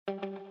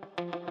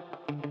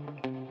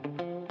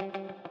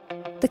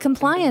The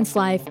Compliance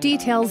Life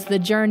details the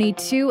journey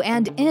to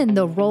and in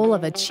the role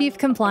of a Chief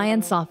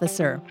Compliance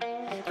Officer.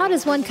 How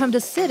does one come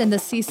to sit in the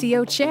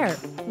CCO chair?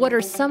 What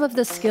are some of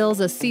the skills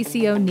a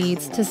CCO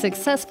needs to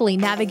successfully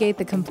navigate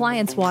the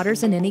compliance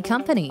waters in any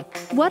company?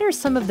 What are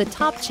some of the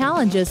top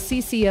challenges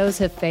CCOs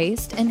have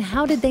faced, and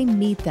how did they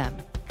meet them?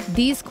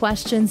 These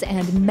questions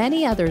and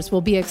many others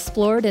will be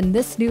explored in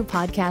this new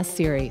podcast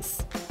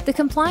series. The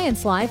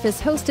Compliance Life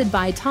is hosted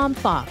by Tom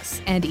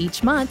Fox, and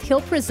each month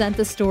he'll present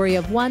the story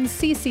of one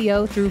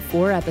CCO through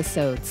 4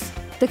 episodes.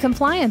 The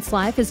Compliance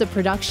Life is a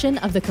production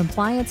of the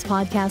Compliance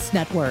Podcast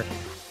Network.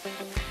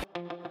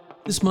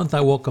 This month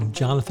I welcome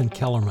Jonathan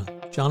Kellerman.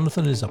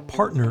 Jonathan is a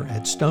partner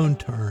at Stone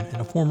Turn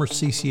and a former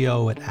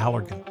CCO at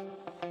Allergan.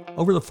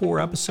 Over the 4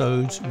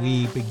 episodes,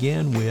 we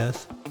begin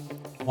with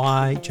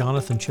why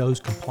Jonathan chose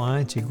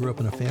compliance. He grew up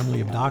in a family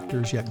of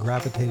doctors, yet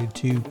gravitated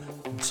to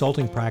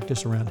consulting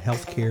practice around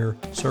healthcare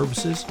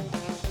services.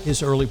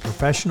 His early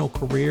professional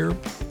career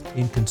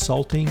in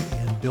consulting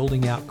and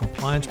building out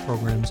compliance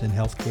programs in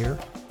healthcare.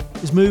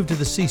 His move to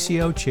the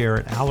CCO chair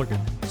at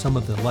Allergan, some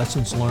of the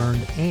lessons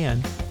learned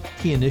and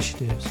key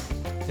initiatives.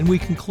 And we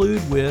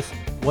conclude with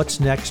what's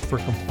next for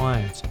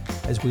compliance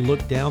as we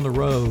look down the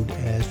road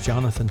as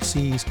Jonathan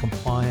sees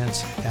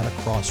compliance at a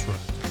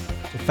crossroads.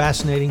 It's a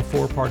fascinating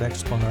 4-part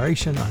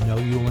exploration. I know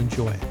you'll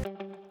enjoy it.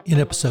 In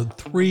episode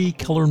 3,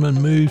 Kellerman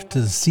moves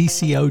to the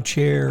CCO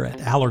chair at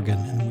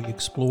Allergan, and we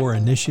explore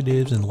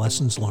initiatives and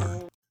lessons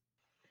learned.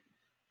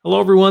 Hello,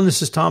 everyone.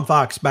 This is Tom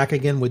Fox, back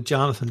again with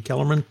Jonathan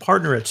Kellerman,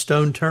 partner at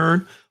Stone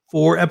Turn,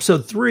 for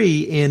episode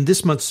 3 in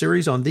this month's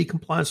series on The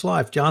Compliance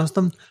Life.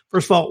 Jonathan,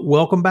 first of all,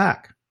 welcome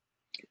back.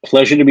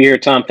 Pleasure to be here,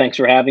 Tom. Thanks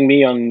for having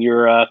me on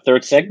your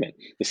third segment.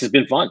 This has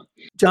been fun.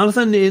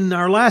 Jonathan, in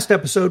our last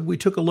episode, we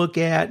took a look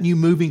at you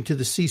moving to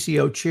the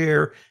CCO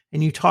chair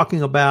and you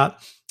talking about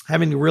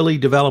having to really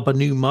develop a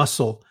new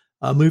muscle,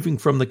 moving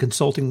from the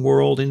consulting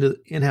world into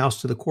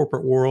in-house to the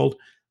corporate world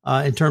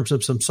in terms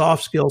of some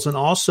soft skills, and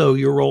also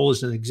your role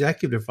as an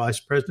executive vice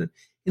president.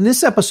 In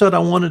this episode, I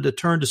wanted to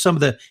turn to some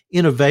of the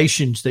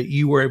innovations that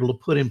you were able to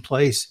put in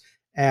place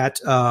at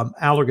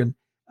Allergan.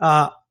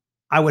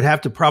 I would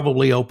have to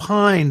probably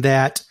opine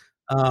that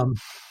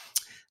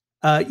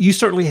you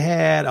certainly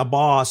had a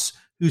boss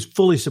who's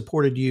fully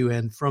supported you,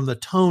 and from the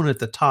tone at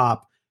the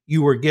top,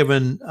 you were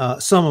given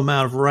some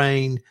amount of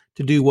rein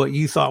to do what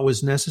you thought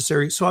was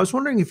necessary. So I was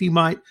wondering if you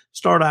might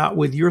start out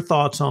with your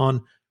thoughts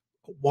on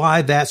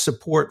why that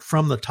support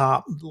from the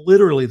top,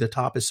 literally the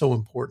top, is so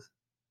important.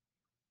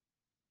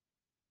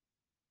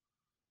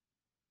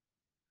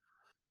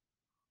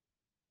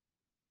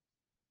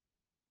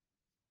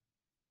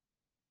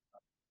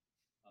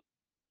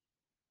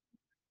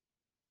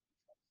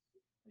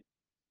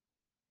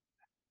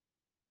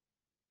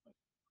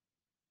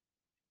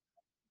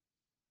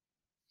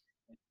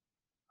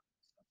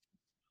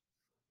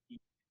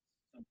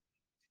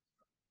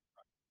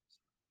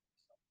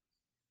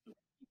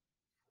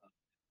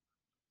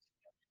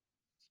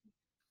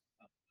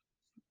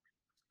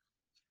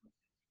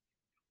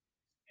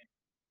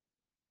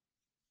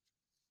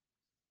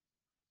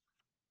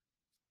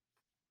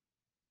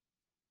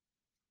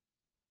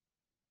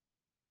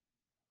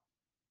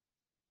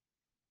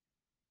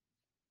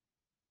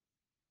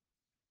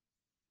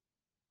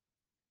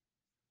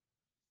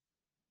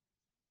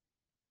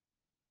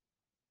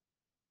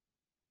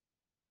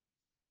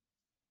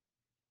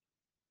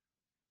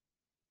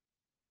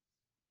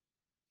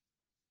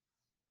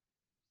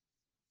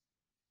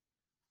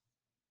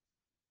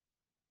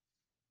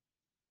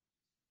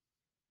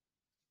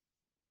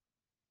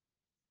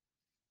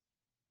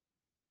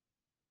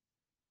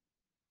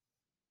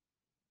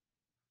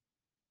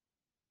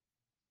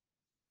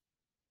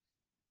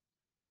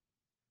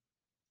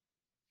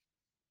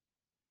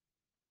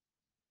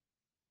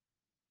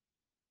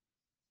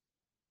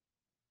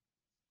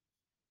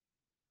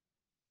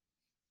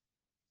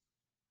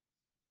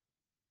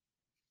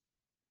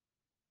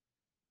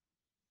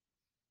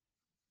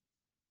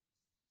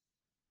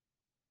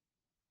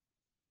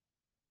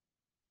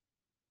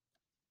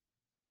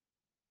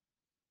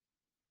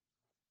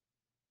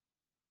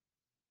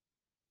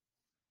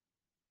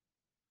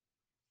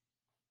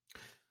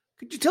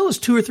 Could you tell us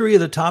 2 or 3 of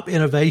the top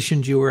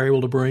innovations you were able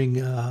to bring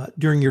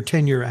during your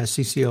tenure as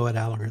CCO at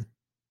Allergan?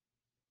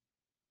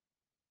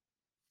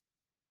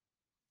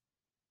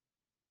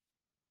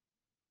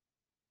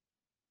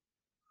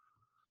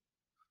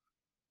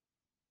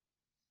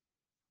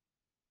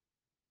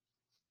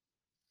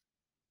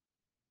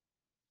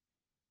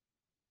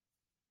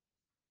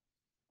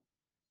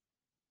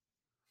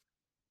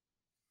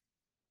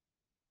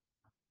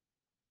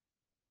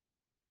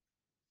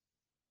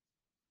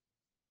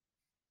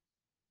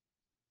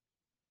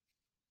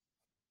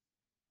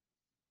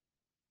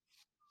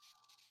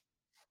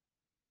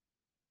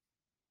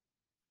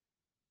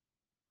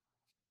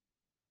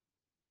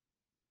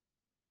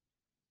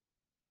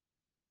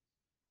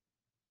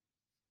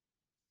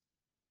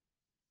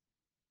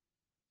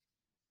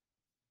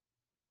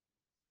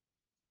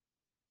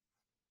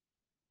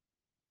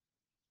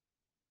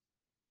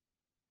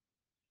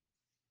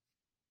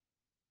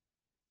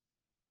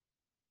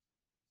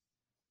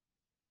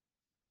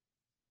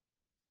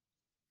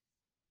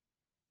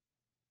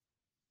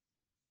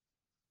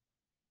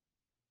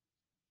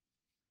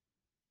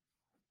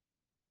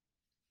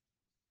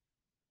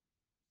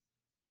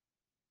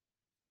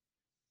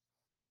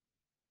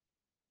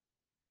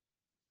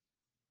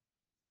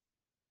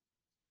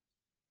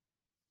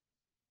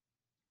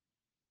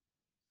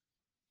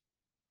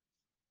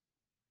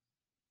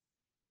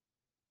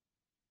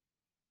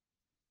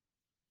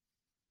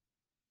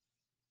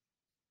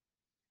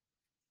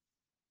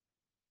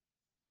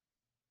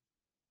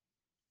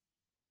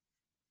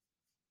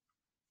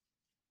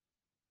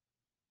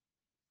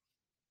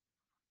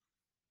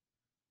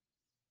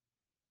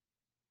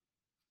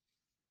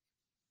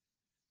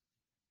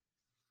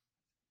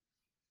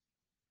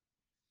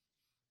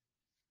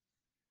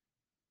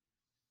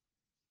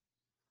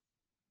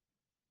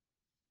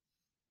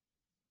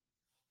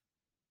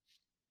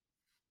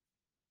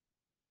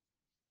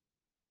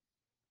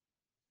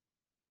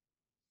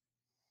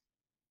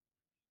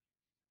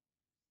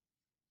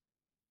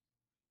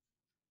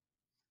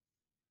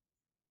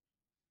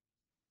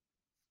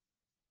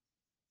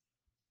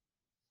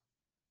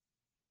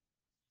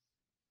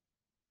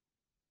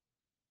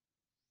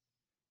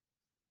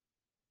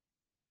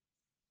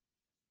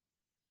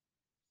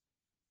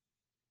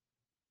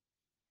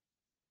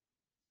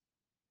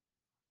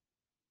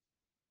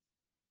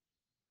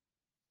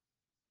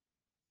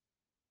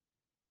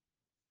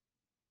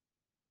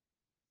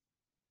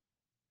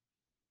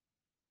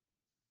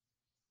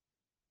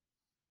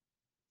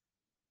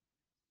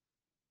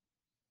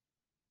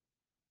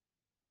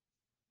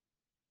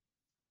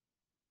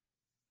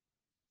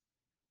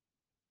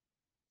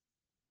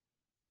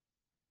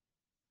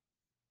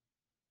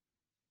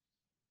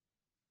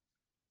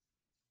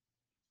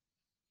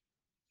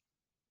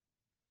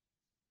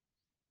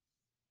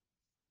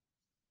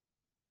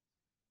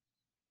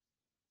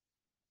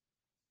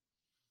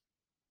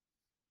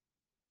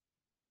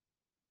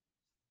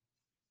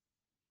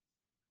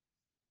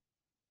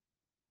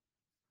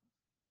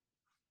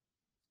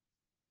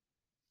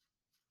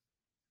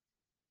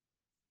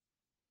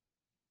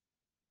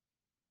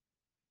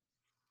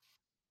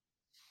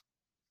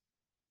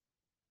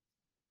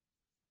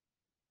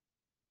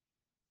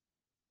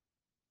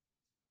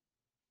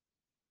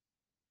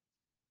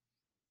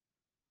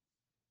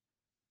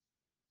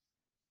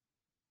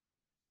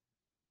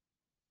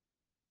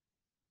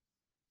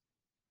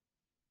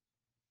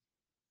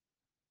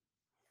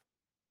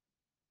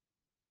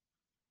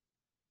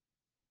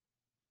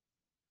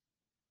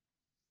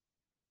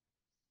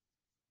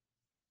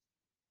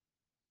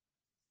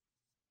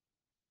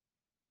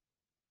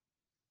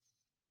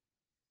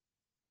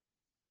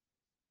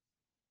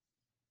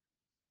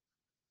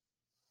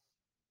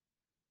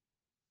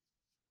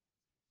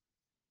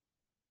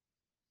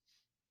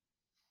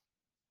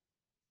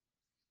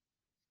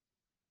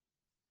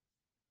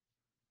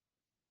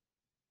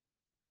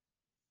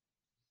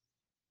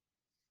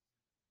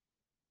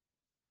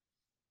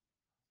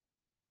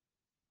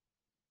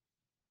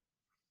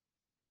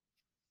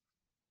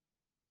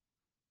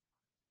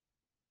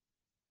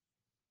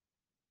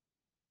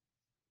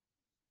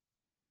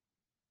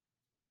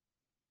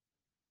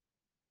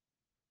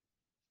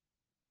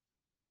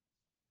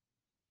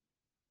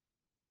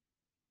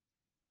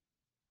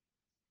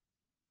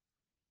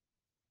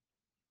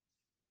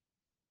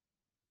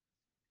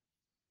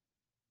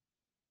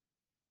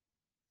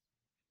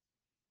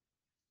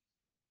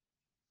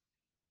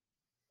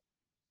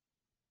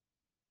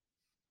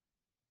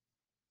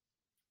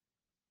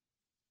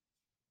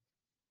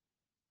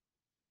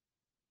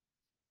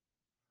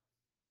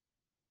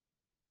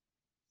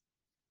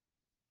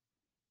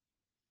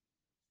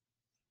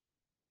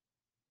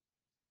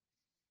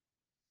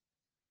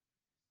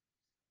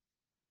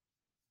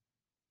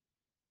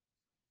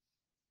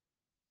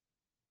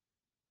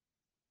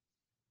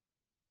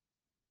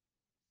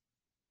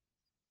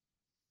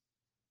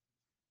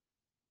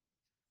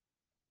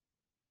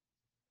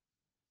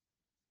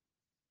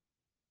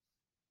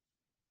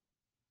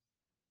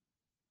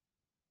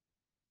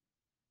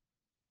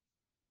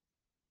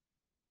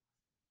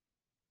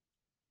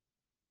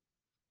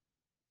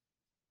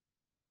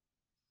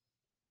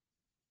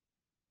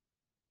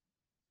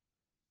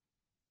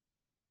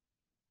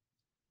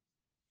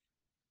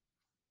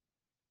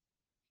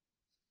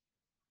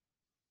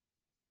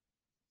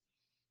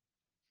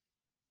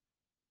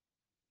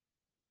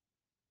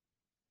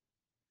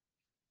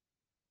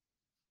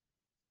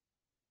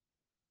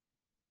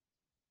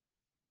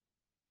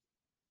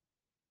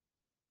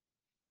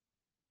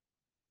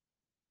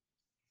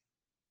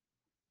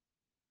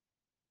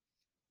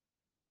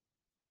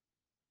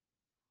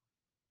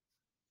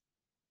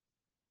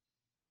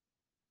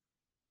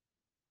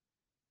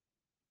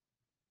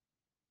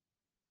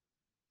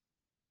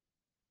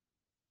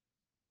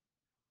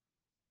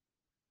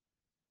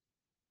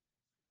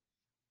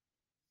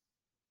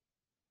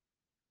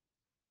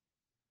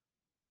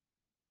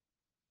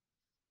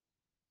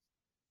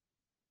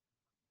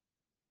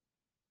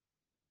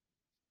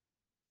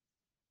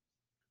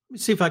 Let me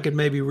see if I could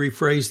maybe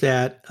rephrase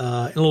that in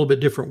a little bit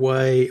different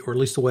way, or at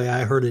least the way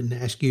I heard it, and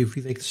ask you if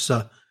you think it's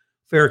a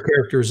fair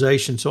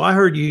characterization. So I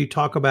heard you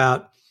talk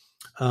about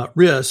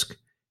risk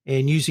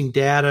and using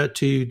data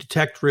to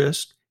detect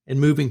risk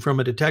and moving from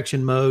a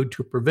detection mode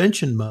to a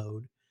prevention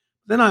mode.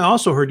 Then I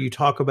also heard you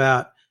talk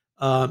about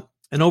an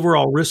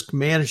overall risk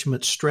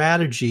management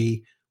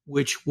strategy,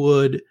 which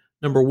would,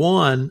 number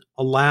one,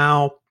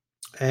 allow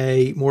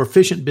a more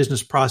efficient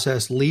business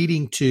process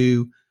leading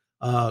to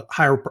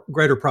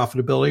greater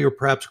profitability, or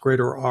perhaps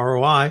greater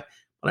ROI.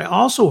 But I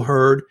also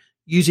heard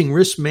using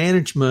risk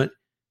management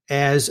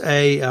as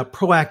a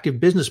proactive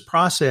business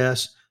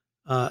process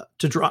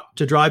to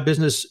drive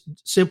business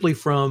simply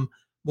from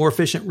more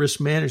efficient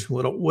risk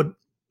management. What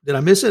did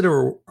I miss it,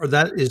 or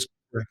that is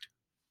correct?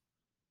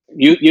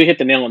 You hit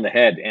the nail on the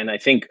head, and I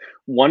think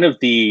one of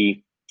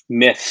the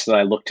myths that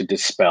I look to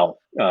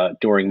dispel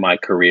during my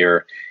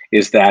career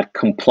is that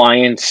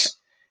compliance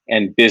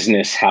and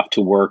business have to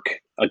work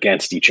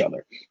against each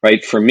other,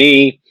 right? For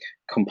me,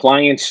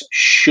 compliance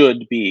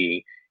should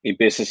be a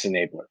business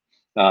enabler,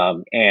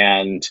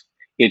 and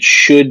it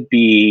should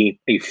be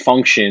a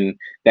function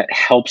that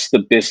helps the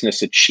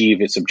business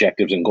achieve its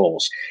objectives and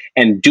goals.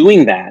 And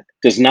doing that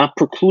does not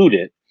preclude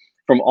it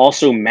from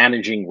also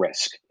managing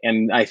risk.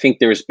 And I think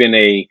there's been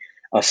a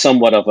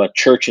somewhat of a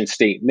church and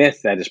state myth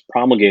that is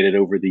promulgated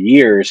over the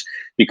years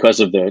because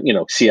of the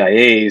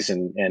CIAs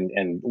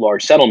and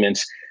large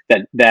settlements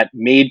that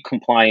made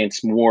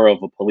compliance more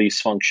of a police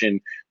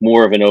function,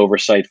 more of an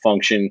oversight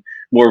function,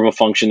 more of a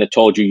function that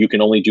told you can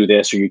only do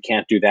this or you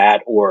can't do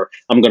that, or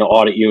I'm going to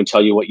audit you and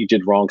tell you what you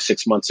did wrong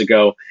 6 months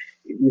ago.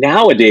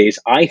 Nowadays,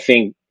 I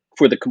think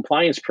for the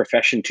compliance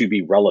profession to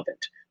be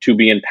relevant, to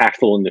be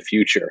impactful in the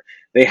future,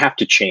 they have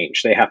to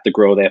change. They have to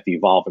grow. They have to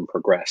evolve and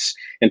progress.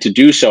 And to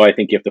do so, I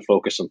think you have to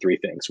focus on three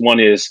things.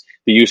 One is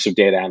the use of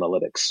data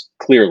analytics.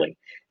 Clearly,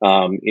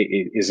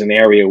 it is an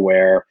area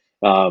where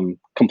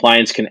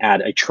compliance can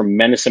add a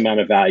tremendous amount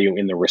of value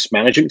in the risk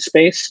management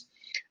space,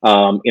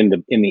 in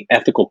the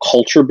ethical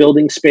culture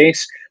building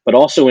space, but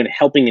also in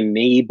helping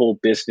enable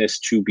business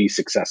to be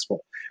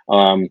successful.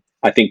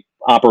 I think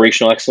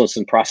operational excellence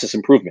and process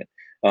improvement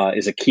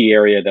is a key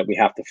area that we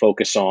have to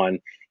focus on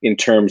in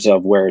terms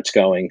of where it's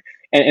going.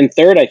 And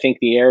third, I think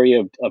the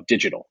area of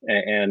digital.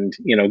 And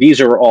these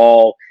are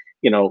all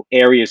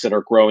areas that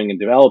are growing and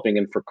developing.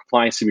 And for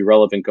compliance to be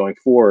relevant going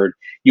forward,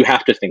 you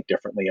have to think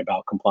differently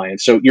about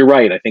compliance. So you're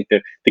right. I think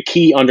that the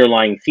key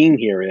underlying theme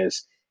here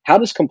is, how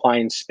does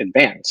compliance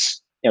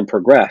advance and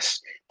progress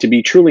to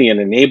be truly an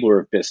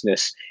enabler of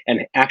business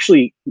and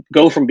actually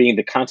go from being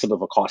the concept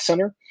of a cost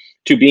center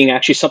to being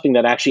actually something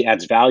that actually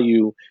adds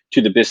value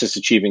to the business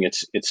achieving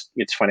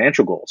its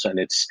financial goals and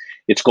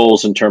its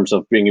goals in terms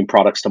of bringing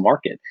products to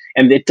market.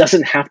 And it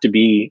doesn't have to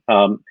be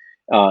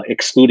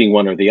excluding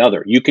one or the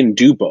other. You can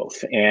do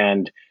both.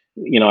 And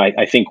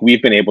I think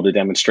we've been able to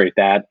demonstrate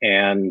that,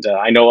 and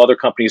I know other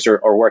companies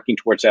are working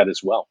towards that as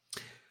well.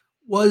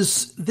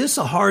 Was this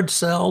a hard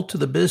sell to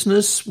the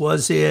business?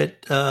 Was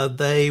it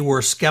they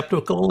were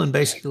skeptical and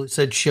basically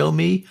said, show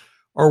me?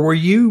 Or were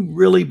you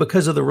really,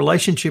 because of the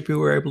relationship you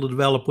were able to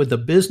develop with the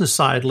business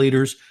side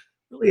leaders,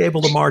 really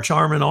able to march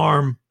arm in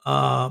arm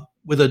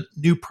with a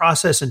new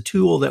process and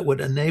tool that would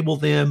enable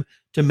them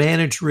to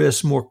manage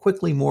risks more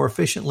quickly, more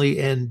efficiently,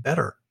 and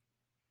better?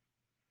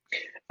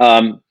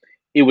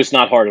 It was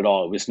not hard at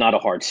all. It was not a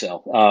hard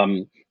sell.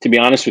 To be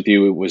honest with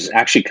you, it was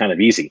actually kind of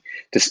easy.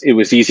 It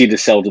was easy to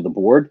sell to the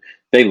board.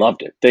 They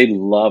loved it. They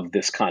loved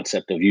this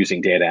concept of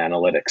using data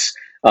analytics.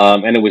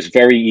 And it was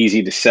very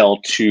easy to sell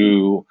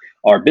to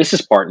our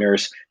business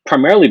partners,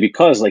 primarily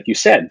because, like you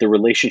said, the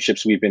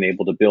relationships we've been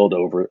able to build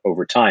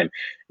over time.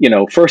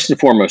 First and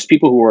foremost,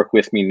 people who work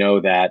with me know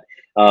that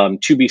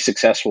to be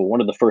successful,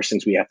 one of the first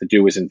things we have to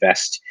do is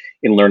invest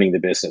in learning the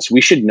business. We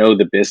should know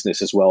the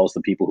business as well as the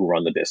people who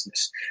run the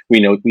business. We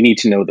need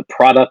to know the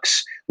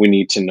products. We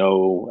need to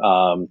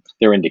know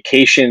their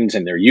indications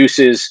and their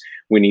uses.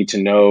 We need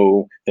to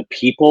know the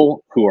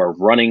people who are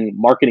running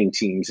marketing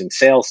teams and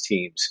sales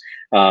teams.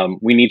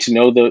 We need to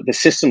know the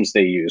systems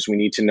they use. We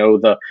need to know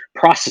the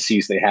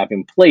processes they have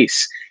in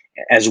place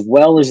as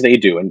well as they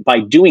do. And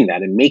by doing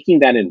that and making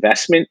that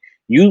investment,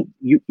 you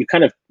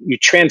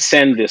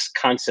transcend this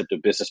concept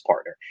of business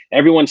partner.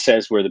 Everyone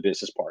says we're the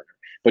business partner,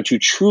 but to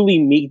truly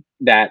meet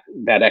that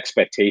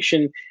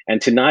expectation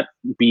and to not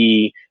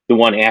be the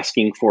one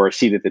asking for a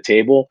seat at the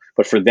table,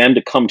 but for them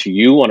to come to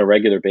you on a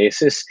regular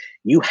basis,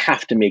 you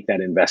have to make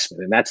that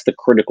investment. And that's the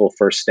critical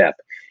first step.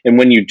 And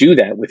when you do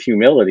that with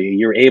humility,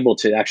 you're able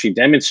to actually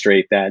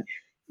demonstrate that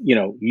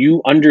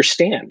you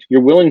understand,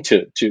 you're willing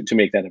to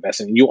make that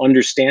investment. You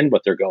understand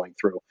what they're going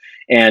through.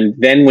 And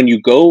then when you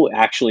go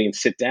actually and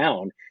sit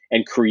down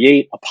and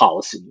create a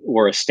policy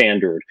or a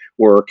standard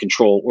or a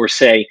control, or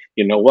say,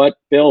 you know what,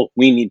 Bill,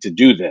 we need to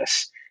do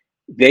this.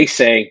 They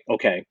say,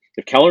 okay,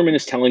 if Kellerman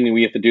is telling me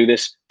we have to do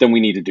this, then we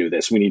need to do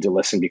this. We need to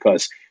listen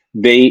because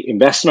they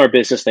invest in our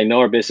business. They know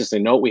our business. They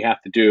know what we have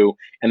to do,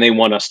 and they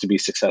want us to be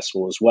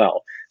successful as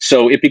well.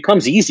 So it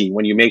becomes easy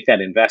when you make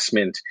that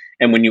investment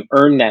and when you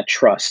earn that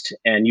trust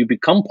and you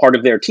become part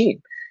of their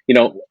team.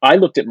 I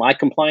looked at my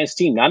compliance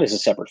team not as a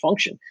separate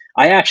function.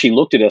 I actually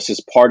looked at us as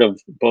part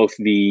of both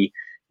the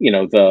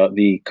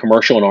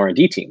commercial and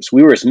R&D teams.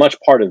 We were as much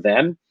part of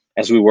them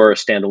as we were a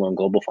standalone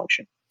global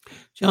function.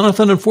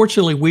 Jonathan,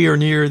 unfortunately, we are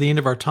near the end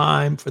of our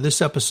time for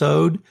this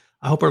episode.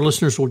 I hope our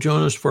listeners will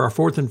join us for our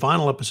fourth and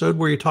final episode,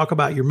 where you talk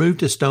about your move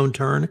to Stone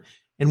Turn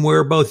and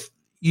where both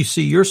you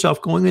see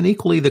yourself going and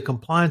equally the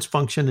compliance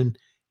function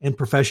and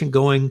profession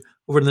going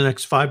over the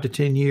next 5 to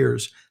 10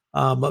 years.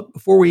 But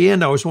before we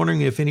end, I was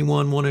wondering if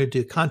anyone wanted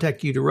to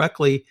contact you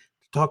directly to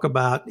talk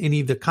about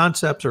any of the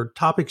concepts or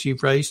topics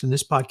you've raised in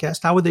this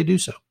podcast. How would they do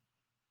so?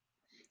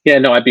 Yeah,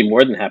 no, I'd be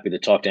more than happy to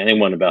talk to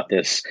anyone about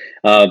this.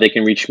 They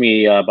can reach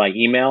me by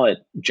email at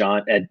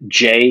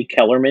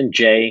jkellerman,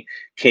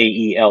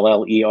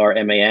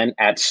 JKELLERMAN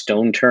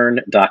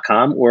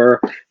 @stoneturn.com,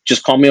 or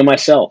just call me on my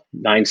cell,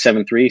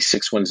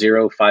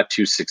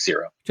 973-610-5260.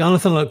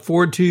 Jonathan, I look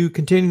forward to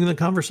continuing the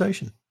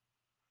conversation.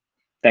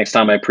 Thanks,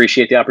 Tom. I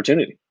appreciate the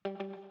opportunity.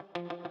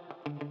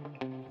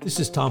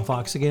 This is Tom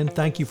Fox again.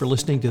 Thank you for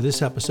listening to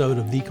this episode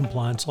of The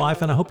Compliance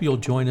Life, and I hope you'll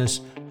join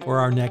us for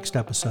our next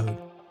episode.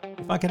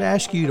 If I could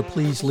ask you to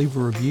please leave a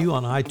review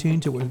on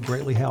iTunes, it would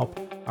greatly help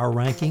our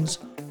rankings.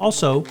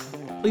 Also,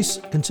 please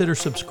consider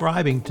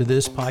subscribing to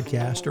this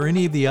podcast or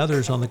any of the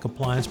others on the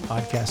Compliance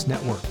Podcast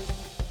Network.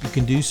 You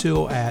can do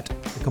so at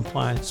the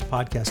Compliance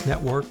Podcast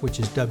Network, which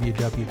is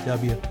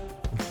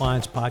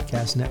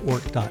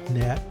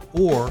www.compliancepodcastnetwork.net,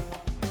 or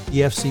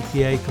the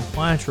FCPA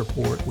Compliance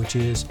Report, which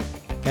is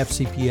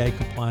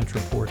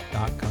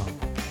fcpacompliancereport.com.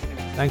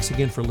 Thanks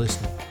again for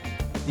listening.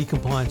 The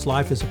Compliance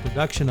Life is a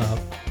production of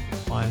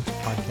Compliance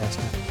Podcast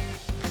Network.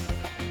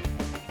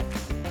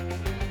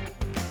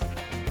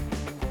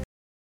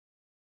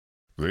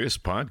 This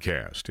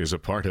podcast is a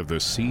part of the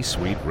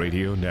C-Suite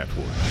Radio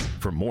Network.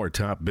 For more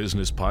top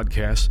business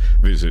podcasts,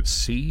 visit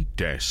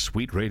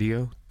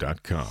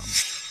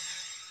c-suiteradio.com.